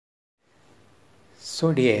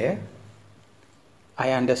So dear,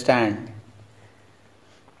 I understand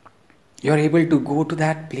you are able to go to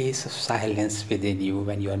that place of silence within you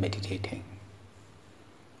when you are meditating.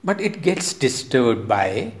 But it gets disturbed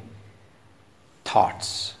by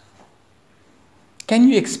thoughts. Can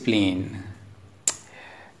you explain?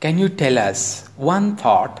 Can you tell us one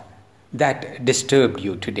thought that disturbed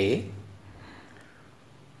you today?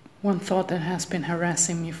 One thought that has been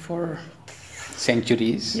harassing me for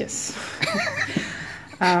centuries? Yes.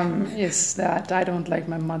 Is that I don't like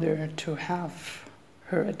my mother to have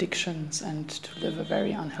her addictions and to live a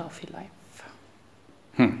very unhealthy life.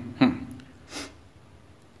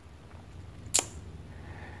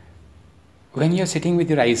 When you're sitting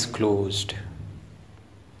with your eyes closed,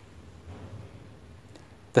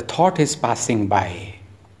 the thought is passing by.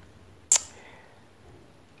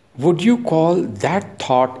 Would you call that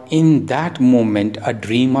thought in that moment a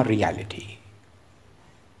dream or reality?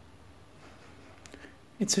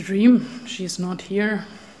 It's a dream. She's not here.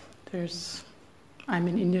 I'm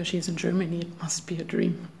in India, she's in Germany. It must be a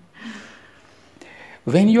dream.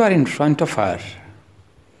 When you are in front of her,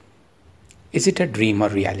 is it a dream or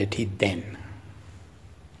reality then?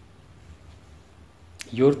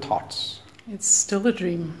 Your thoughts. It's still a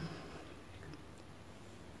dream.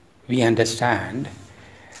 We understand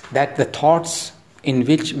that the thoughts in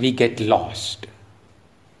which we get lost,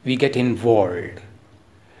 we get involved,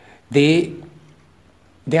 they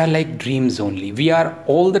are like dreams only. We are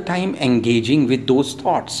all the time engaging with those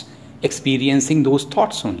thoughts, experiencing those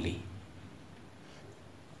thoughts only.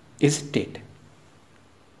 Isn't it?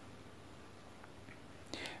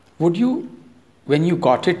 Would you, when you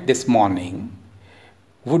got it this morning,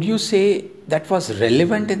 would you say that was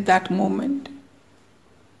relevant in that moment?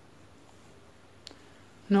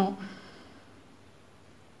 No.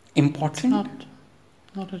 Important?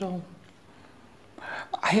 Not at all.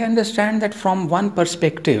 I understand that from one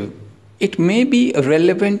perspective, it may be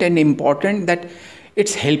relevant and important that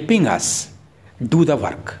it's helping us do the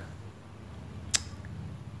work.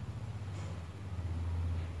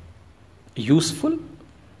 Useful?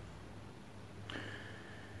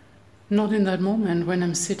 Not in that moment when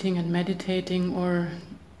I'm sitting and meditating or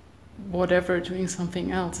whatever, doing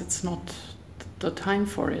something else. It's not the time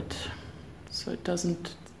for it. So it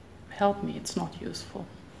doesn't help me. It's not useful.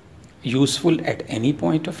 Useful at any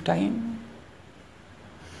point of time?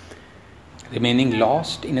 Remaining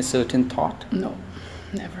lost in a certain thought? No,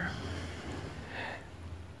 never.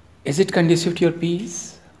 Is it conducive to your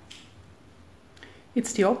peace?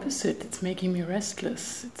 It's the opposite. It's making me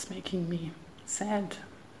restless. It's making me sad.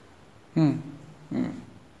 And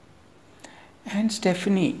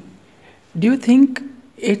Stephanie, do you think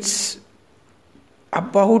it's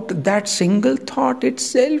about that single thought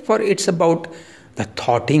itself, or it's about the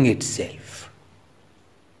thoughting itself?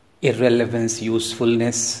 Irrelevance,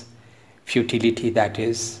 usefulness, futility, that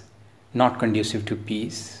is not conducive to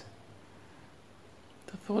peace?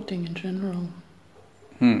 The thoughting in general.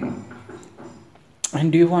 And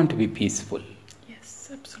do you want to be peaceful? Yes,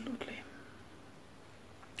 absolutely.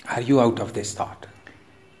 Are you out of this thought?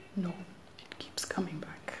 No, it keeps coming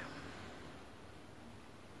back.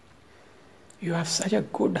 You have such a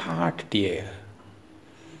good heart, dear.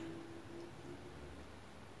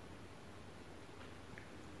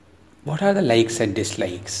 What are the likes and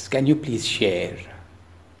dislikes? Can you please share?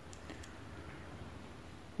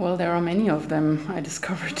 Well, there are many of them I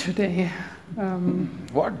discovered today.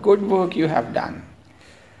 What good work you have done.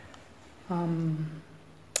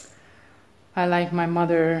 I like my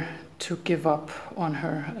mother to give up on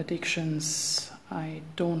her addictions. I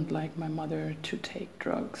don't like my mother to take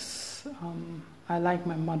drugs. I like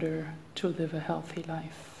my mother to live a healthy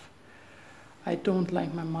life. I don't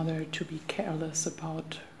like my mother to be careless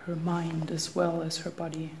about her mind as well as her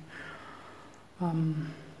body.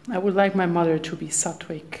 I would like my mother to be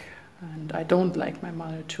sattvic, and I don't like my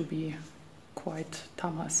mother to be quite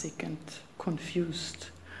tamasic and confused.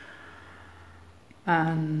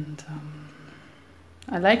 And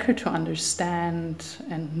I like her to understand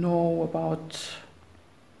and know about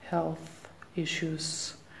health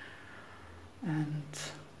issues. And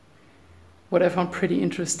what I found pretty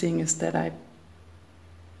interesting is that I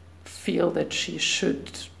feel that she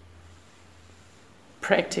should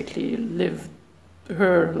practically live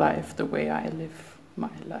her life the way I live my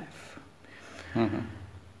life.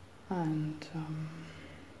 And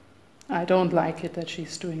I don't like it that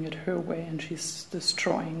she's doing it her way and she's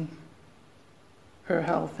destroying her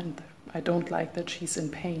health, and I don't like that she's in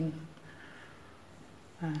pain.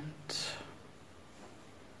 And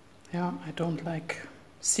I don't like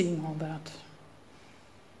seeing all that.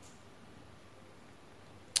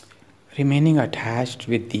 Remaining attached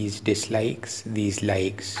with these dislikes, these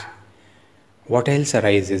likes, what else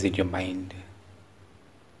arises in your mind?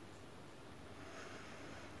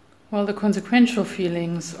 Well, the consequential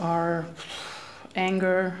feelings are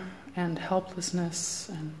anger and helplessness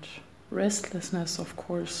and restlessness, of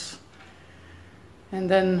course. And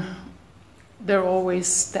then there are always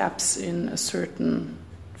steps in a certain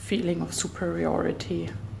feeling of superiority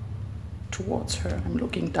towards her. I'm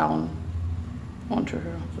looking down onto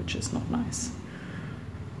her, which is not nice.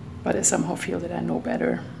 But I somehow feel that I know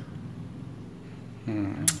better.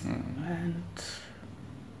 Mm-hmm. And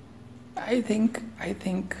I think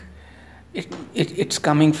it's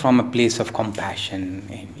coming from a place of compassion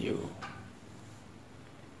in you.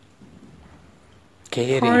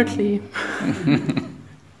 Caring. partly.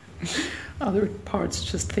 Other parts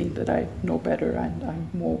just think that I know better and I'm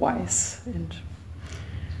more wise, and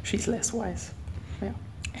she's less wise. Yeah.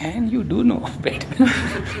 And you do know better.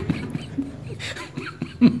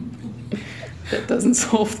 That doesn't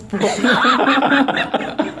solve the problem.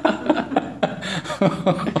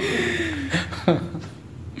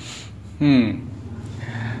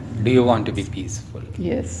 Do you want to be peaceful?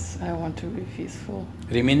 Yes, I want to be peaceful.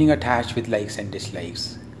 Remaining attached with likes and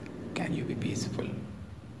dislikes, can you be peaceful?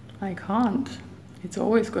 I can't. It's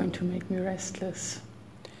always going to make me restless.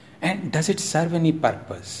 And does it serve any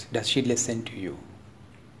purpose? Does she listen to you?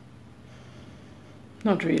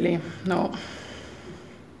 Not really, no.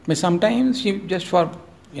 But sometimes she, just for,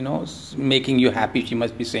 making you happy, she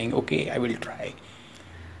must be saying, okay, I will try.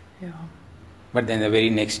 Yeah. But then the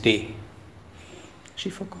very next day, she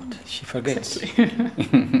forgot. She forgets.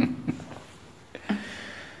 Exactly.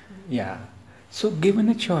 Yeah. So given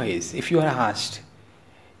a choice, if you are asked,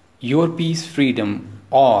 your peace, freedom,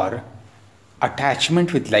 or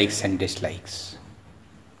attachment with likes and dislikes,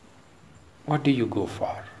 what do you go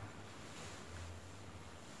for?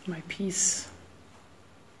 My peace.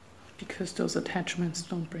 Because those attachments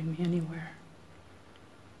don't bring me anywhere.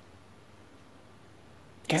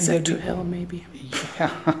 Except to hell, maybe.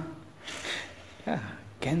 Yeah. Yeah.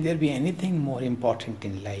 Can there be anything more important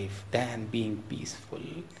in life than being peaceful?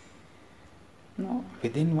 No.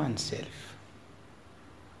 Within oneself.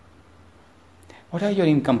 What are your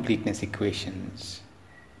incompleteness equations?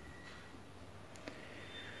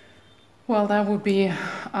 Well, that would be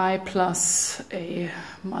I plus a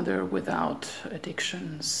mother without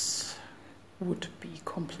addictions would be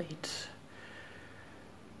complete.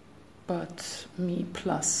 But me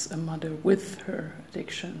plus a mother with her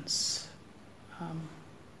addictions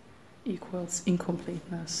equals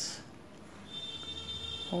incompleteness.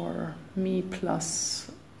 Or me plus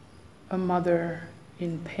a mother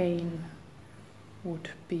in pain would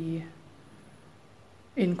be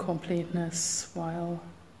incompleteness, while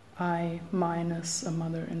I minus a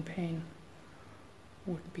mother in pain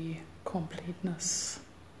would be completeness.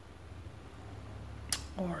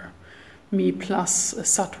 Or me plus a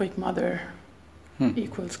sattvic mother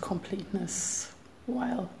equals completeness,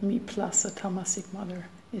 while me plus a tamasic mother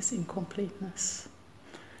is incompleteness.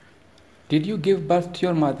 Did you give birth to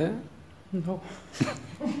your mother? No.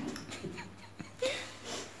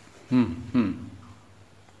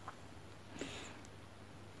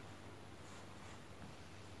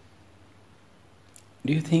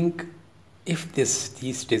 Do you think if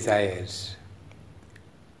these desires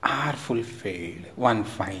are fulfilled one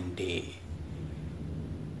fine day,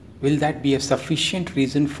 will that be a sufficient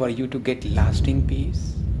reason for you to get lasting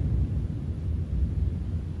peace?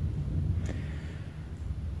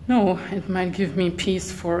 No, it might give me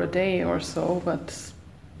peace for a day or so, but...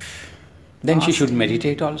 Then she should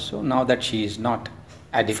meditate also, now that she is not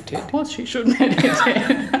addicted. Of course she should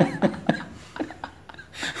meditate.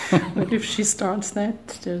 But if she starts that,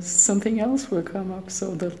 there's something else will come up.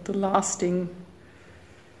 So the lasting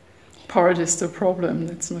part is the problem.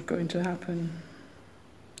 That's not going to happen.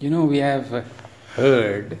 We have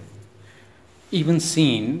heard, even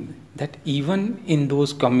seen, that even in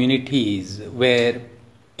those communities where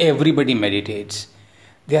everybody meditates,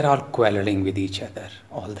 they are all quarreling with each other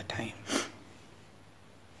all the time.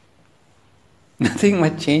 Nothing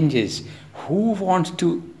much changes. Who wants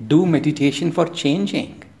to do meditation for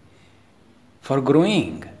changing? For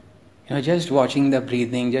growing? Just watching the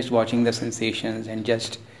breathing, just watching the sensations, and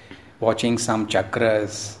just watching some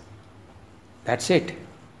chakras. That's it.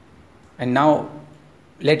 And now,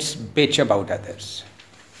 let's bitch about others.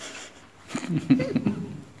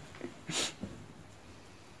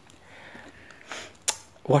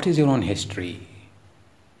 What is your own history?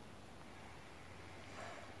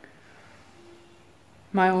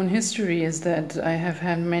 My own history is that I have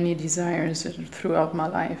had many desires throughout my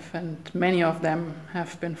life, and many of them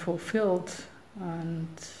have been fulfilled. And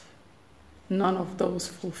none of those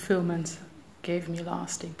fulfillments gave me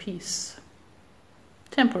lasting peace.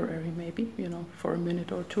 Temporary, maybe, for a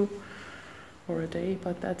minute or two or a day,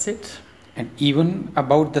 but that's it. And even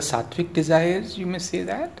about the sattvic desires, you may say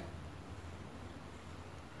that?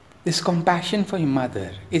 This compassion for your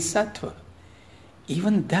mother is sattva.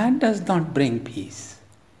 Even that does not bring peace.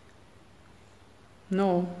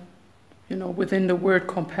 No. Within the word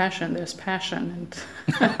compassion, there's passion, and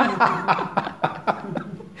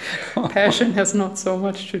passion has not so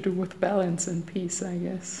much to do with balance and peace, I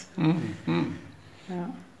guess. Mm-hmm. Yeah.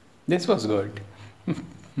 This was good.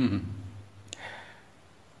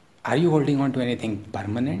 Are you holding on to anything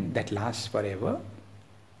permanent that lasts forever?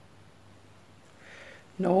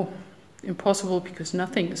 No, impossible, because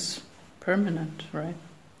nothing is permanent, right?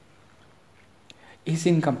 Is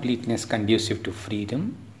incompleteness conducive to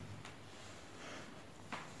freedom?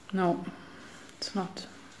 No, it's not.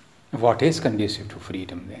 What is conducive to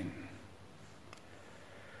freedom then?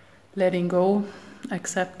 Letting go,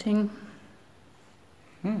 accepting.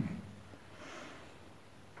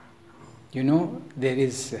 There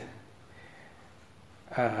is...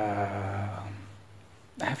 I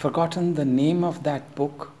have forgotten the name of that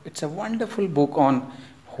book. It's a wonderful book on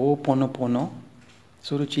Ho'oponopono.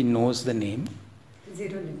 Suruchi knows the name.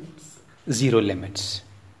 Zero Limits. Zero Limits.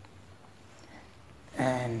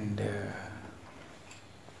 And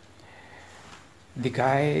the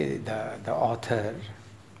guy, the author,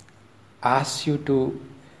 asks you to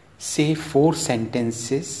say 4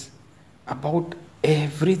 sentences about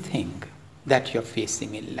everything that you're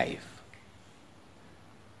facing in life.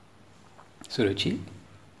 Suruchi?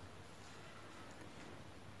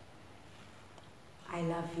 I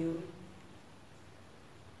love you.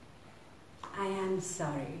 I am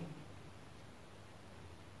sorry.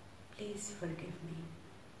 Please forgive me.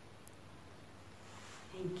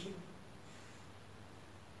 Thank you.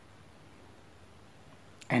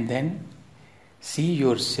 And then see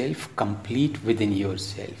yourself complete within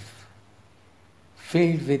yourself,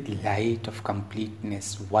 filled with light of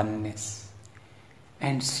completeness, oneness,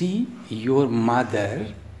 and see your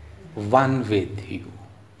mother one with you.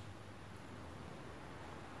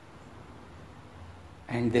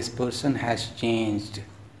 And this person has changed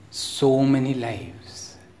so many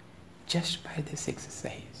lives just by this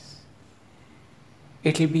exercise.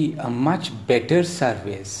 It will be a much better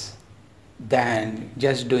service than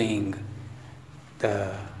just doing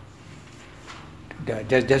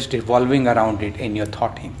just revolving around it in your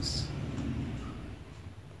thoughtings.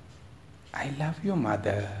 I love you,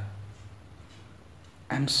 mother.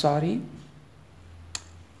 I'm sorry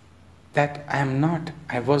that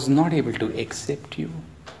I was not able to accept you.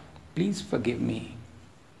 Please forgive me.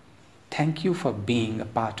 Thank you for being a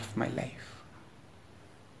part of my life.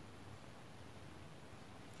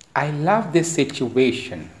 I love this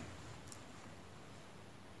situation.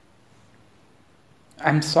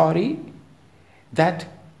 I'm sorry that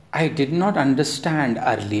I did not understand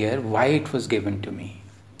earlier why it was given to me.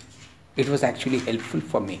 It was actually helpful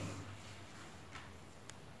for me.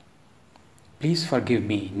 Please forgive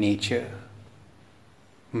me, nature,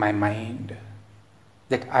 my mind,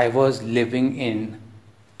 that I was living in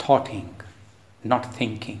thoughting, not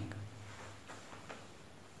thinking.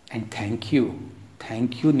 And thank you,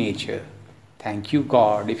 nature, thank you,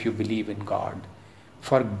 God, if you believe in God,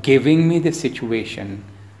 for giving me the situation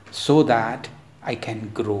so that I can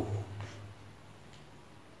grow.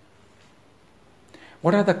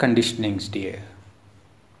 What are the conditionings, dear?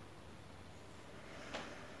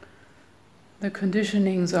 The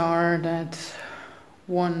conditionings are that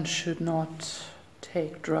one should not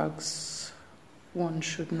take drugs, one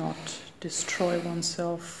should not destroy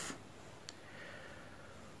oneself,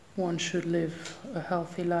 one should live a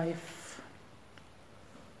healthy life,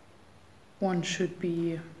 one should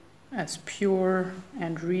be as pure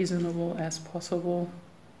and reasonable as possible.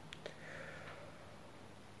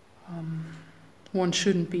 One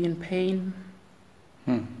shouldn't be in pain.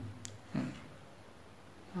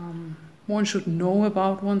 One should know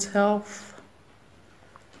about one's health.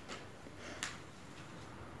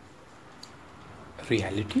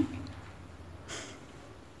 Reality?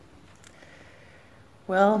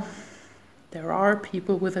 Well, there are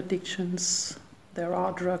people with addictions. There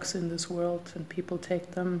are drugs in this world and people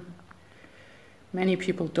take them. Many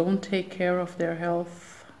people don't take care of their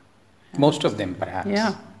health. Most of them, perhaps.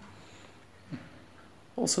 Yeah.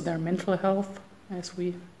 Also their mental health, as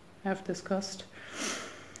we have discussed.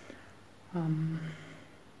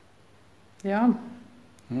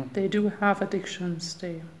 They do have addictions.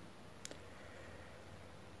 They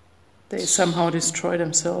somehow destroy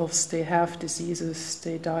themselves. They have diseases.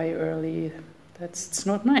 They die early. It's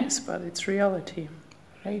not nice, but it's reality.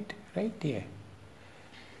 Right. Right, dear?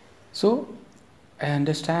 So, I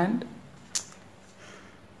understand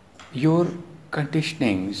your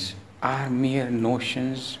conditionings are mere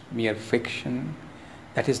notions, mere fiction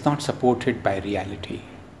that is not supported by reality.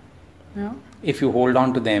 Yeah. If you hold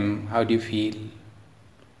on to them, how do you feel?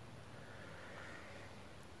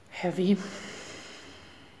 Heavy.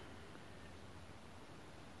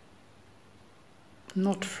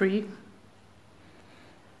 Not free.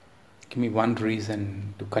 Give me one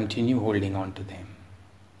reason to continue holding on to them.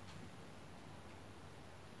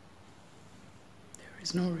 There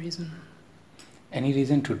is no reason. Any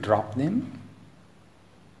reason to drop them?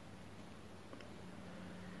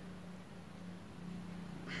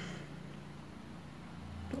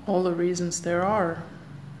 All the reasons there are.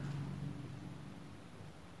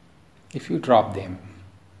 If you drop them,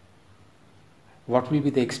 what will be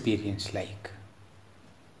the experience like?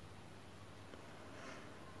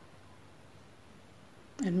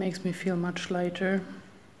 It makes me feel much lighter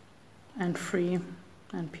and free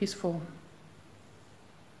and peaceful.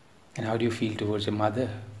 And how do you feel towards a mother?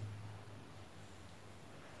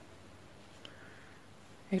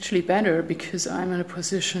 Actually better, because I'm in a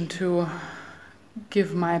position to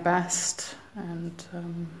give my best, and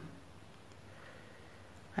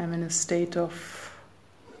I'm in a state of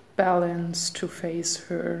balance to face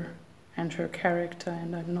her and her character,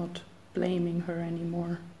 and I'm not blaming her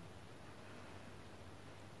anymore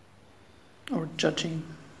or judging.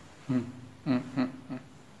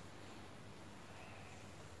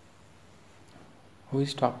 Who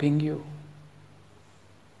is stopping you?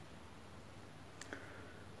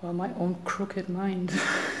 Well, my own crooked mind.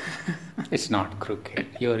 It's not crooked.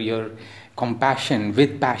 Your compassion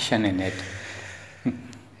with passion in it.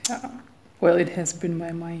 Well, it has been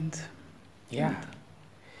my mind. Yeah.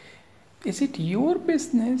 Is it your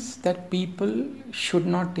business that people should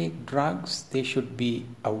not take drugs? They should be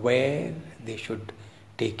aware. They should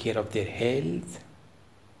take care of their health.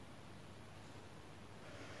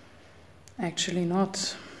 Actually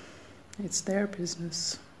not. It's their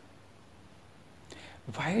business.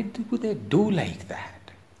 Why do they do like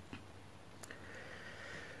that?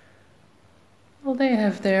 Well, they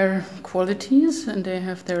have their qualities and they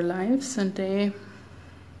have their lives, and they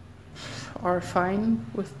are fine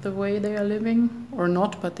with the way they are living, or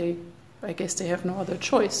not, but I guess they have no other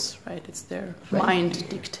choice, right? It's their Right. mind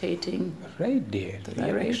dictating. Right, dear. The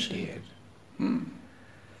You're right, direction. dear.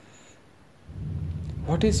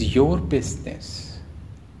 What is your business?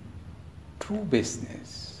 True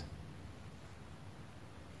business.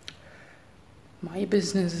 My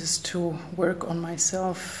business is to work on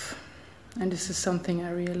myself, and this is something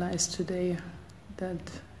I realized today, that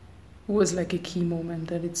was like a key moment,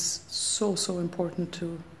 that it's so important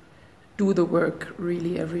to do the work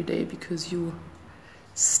really every day, because you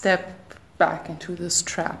step back into this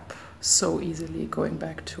trap so easily, going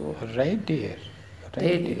back to Right, dear. Right,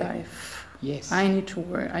 daily dear. life. Yes. I need to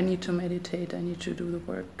work, I need to meditate, I need to do the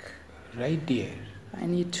work. Right, dear. I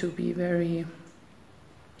need to be very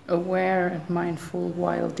aware and mindful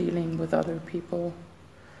while dealing with other people.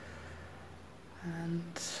 And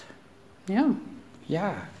yeah.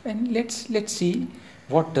 Yeah, and let's see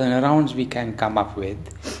what turnarounds we can come up with.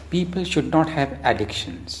 People should not have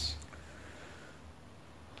addictions.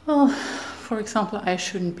 Well, for example, I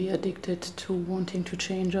shouldn't be addicted to wanting to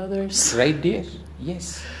change others. Right, dear?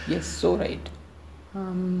 Yes, so right.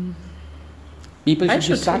 People I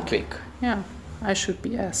should be should sattvic. Yeah, I should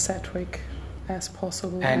be as sattvic as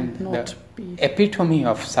possible And and not the be. epitome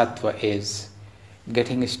of sattva is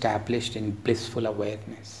getting established in blissful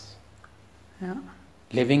awareness. Yeah.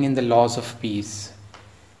 Living in the laws of peace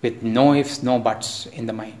with no ifs, no buts in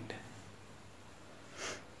the mind.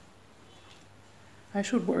 I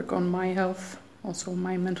should work on my health, also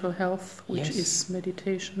my mental health, which Yes. is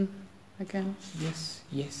meditation again.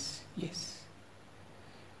 Yes.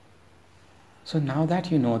 So now that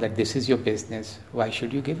you know that this is your business, why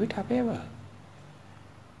should you give it up ever?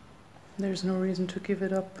 There's no reason to give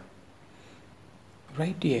it up.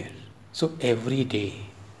 Right, dear. So every day,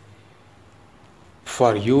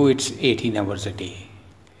 for you it's 18 hours a day.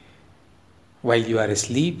 While you are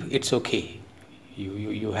asleep, it's okay.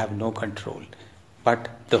 You have no control. But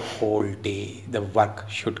the whole day, the work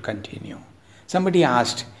should continue. Somebody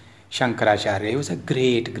asked Shankaracharya, he was a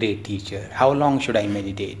great teacher, how long should I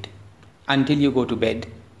meditate? Until you go to bed,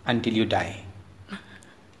 until you die.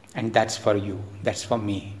 And that's for you, that's for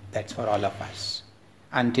me, that's for all of us.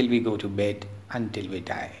 Until we go to bed, until we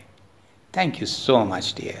die. Thank you so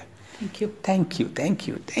much, dear. Thank you. Thank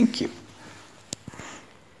you.